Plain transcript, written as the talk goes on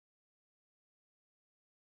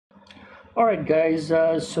Alright guys,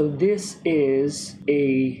 so this is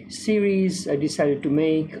a series I decided to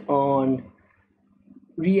make on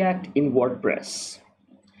React in WordPress.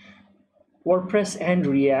 WordPress and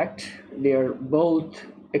React, they're both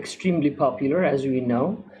extremely popular as we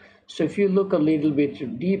know. So if you look a little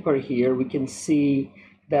bit deeper here, we can see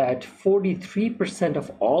that 43% of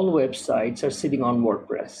all websites are sitting on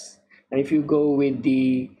WordPress. And if you go with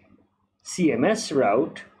the CMS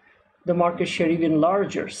route, the market share even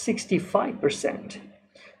larger, 65%.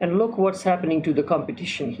 And look what's happening to the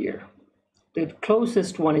competition here. The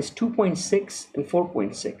closest one is 2.6 and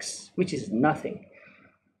 4.6, which is nothing.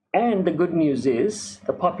 And the good news is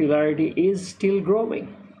the popularity is still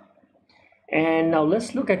growing. And now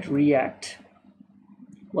let's look at React.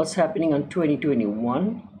 What's happening on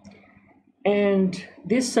 2021? And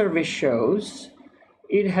this survey shows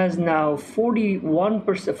it has now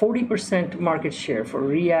 40% market share for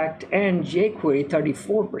React and jQuery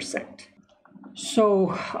 34%. So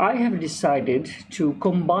I have decided to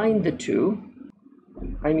combine the two,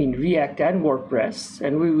 React and WordPress,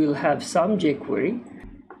 and we will have some jQuery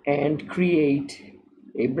and create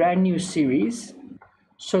a brand new series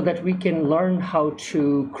so that we can learn how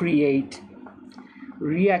to create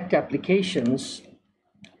React applications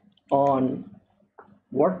on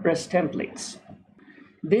WordPress templates.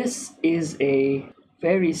 This is a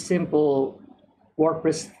very simple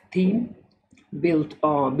WordPress theme built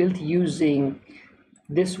using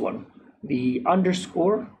this one, the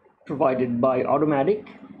underscore provided by Automatic,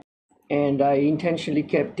 and I intentionally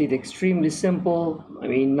kept it extremely simple.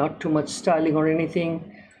 Not too much styling or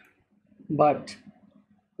anything, but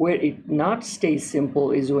where it not stays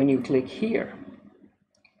simple is when you click here.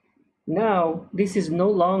 Now this is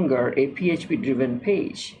no longer a PHP driven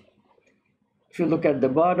page. If you look at the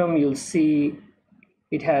bottom, you'll see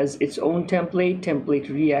it has its own template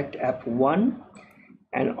React App 1.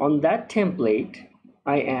 And on that template,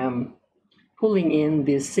 I am pulling in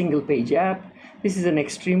this single page app. This is an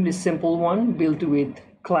extremely simple one built with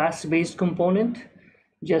class-based component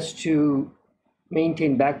just to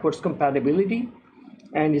maintain backwards compatibility.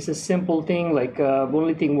 And it's a simple thing, like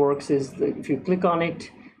only thing works is if you click on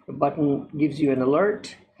it, the button gives you an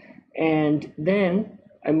alert. And then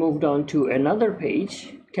I moved on to another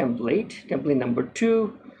page, template number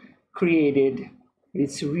 2, created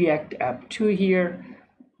its React App 2 here.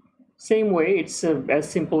 Same way, it's as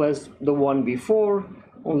simple as the one before,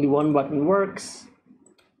 only one button works.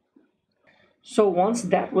 So once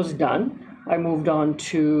that was done, I moved on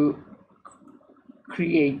to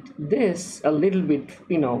create this a little bit,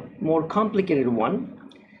 more complicated one.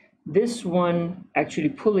 This one actually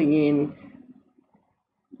pulling in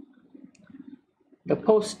the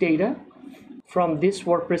post data from this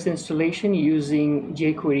WordPress installation using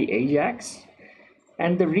jQuery Ajax.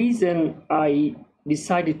 And the reason I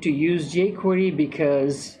decided to use jQuery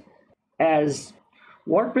because as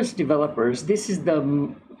WordPress developers, this is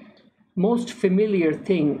the most familiar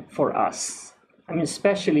thing for us.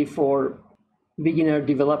 Especially for beginner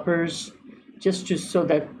developers, so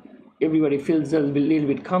that everybody feels a little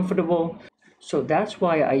bit comfortable. So that's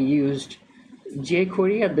why I used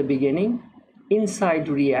jQuery at the beginning inside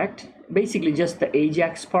React, basically just the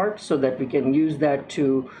Ajax part, so that we can use that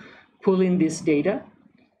to pull in this data.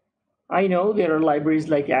 I know there are libraries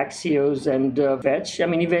like Axios and Fetch.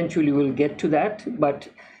 Eventually we'll get to that, but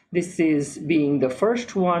this is being the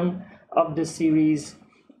first one of the series.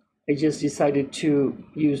 I just decided to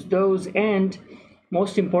use those, and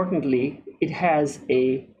most importantly, it has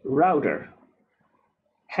a router.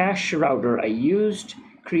 Hash router I used,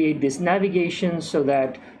 create this navigation so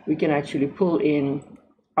that we can actually pull in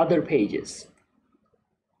other pages.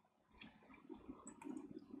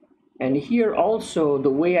 And here also, the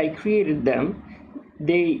way I created them,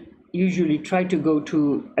 they usually try to go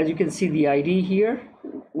to, as you can see the ID here,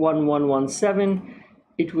 1117,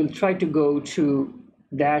 it will try to go to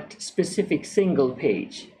that specific single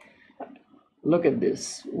page. Look at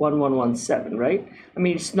this, 1117, right?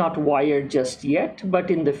 It's not wired just yet,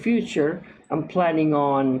 but in the future, I'm planning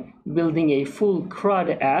on building a full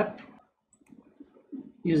CRUD app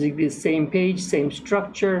using this same page, same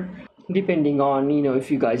structure. Depending on,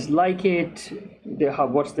 if you guys like it,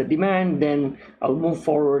 what's the demand, then I'll move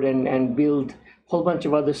forward and build a whole bunch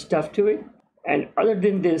of other stuff to it. And other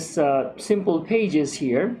than this simple pages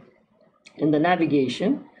here in the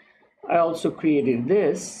navigation, I also created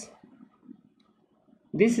this.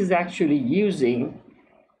 This is actually using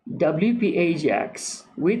WP Ajax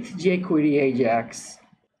with jQuery Ajax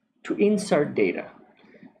to insert data.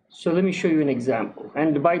 So let me show you an example.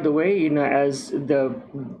 And by the way, as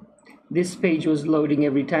this page was loading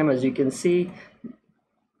every time, as you can see,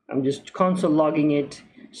 I'm just console logging it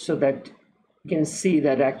so that you can see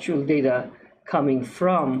that actual data coming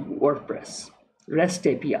from WordPress REST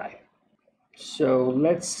API. So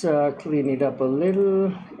let's clean it up a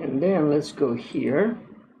little, and then let's go here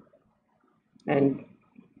and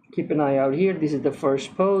keep an eye out here. This is the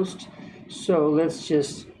first post, so let's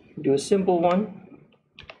just do a simple one.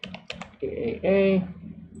 AAA.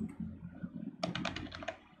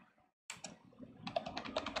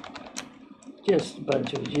 Just a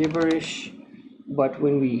bunch of gibberish, but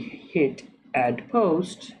when we hit add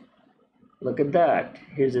post, look at that,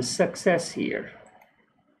 here's a success here,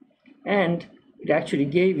 and it actually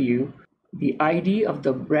gave you the ID of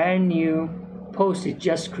the brand new post it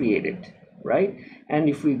just created, right? And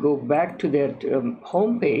if we go back to that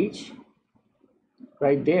home page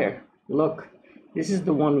right there, look, this is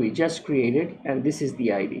the one we just created, and this is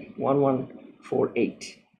the ID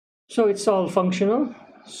 1148. So it's all functional.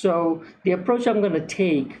 So the approach I'm going to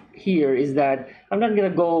take here is that I'm not going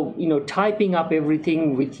to go, typing up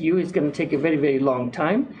everything with you. It's going to take a very, very long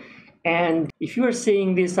time. And if you are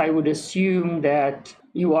saying this, I would assume that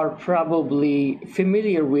you are probably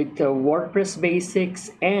familiar with WordPress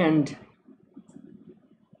basics and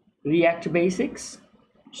React basics.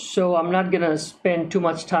 So I'm not going to spend too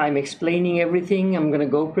much time explaining everything. I'm going to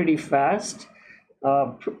go pretty fast.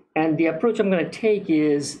 And the approach I'm going to take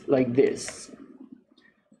is like this.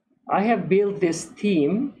 I have built this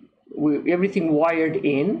theme with everything wired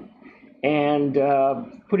in and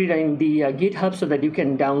put it in the GitHub so that you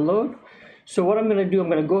can download. So what I'm going to do, I'm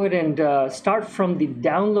going to go ahead and start from the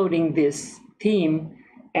downloading this theme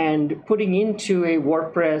and putting into a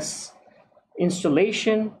WordPress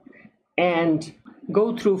installation and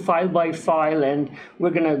go through file by file, and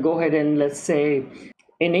we're going to go ahead and, let's say,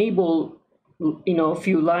 enable a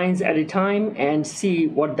few lines at a time and see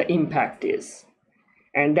what the impact is.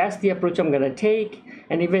 And that's the approach I'm going to take.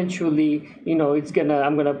 And eventually,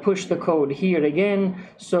 I'm going to push the code here again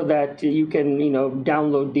so that you can,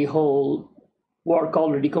 download the whole work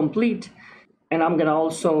already complete. And I'm going to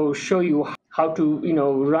also show you how to,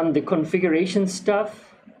 run the configuration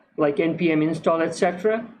stuff like npm install,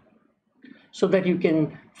 etc., so that you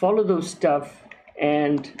can follow those stuff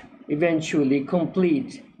and eventually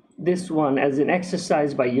complete this one as an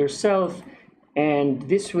exercise by yourself. And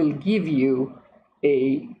this will give you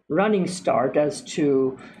a running start as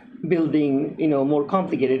to building, more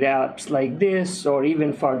complicated apps like this, or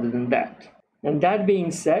even farther than that. And that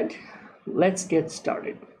being said, let's get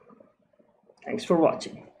started. Thanks for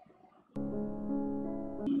watching.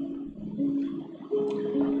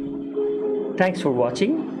 Thanks for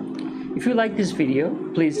watching. If you like this video,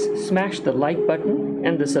 please smash the like button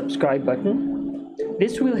and the subscribe button.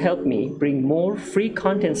 This will help me bring more free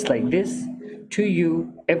contents like this to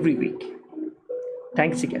you every week.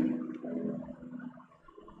 Thanks again.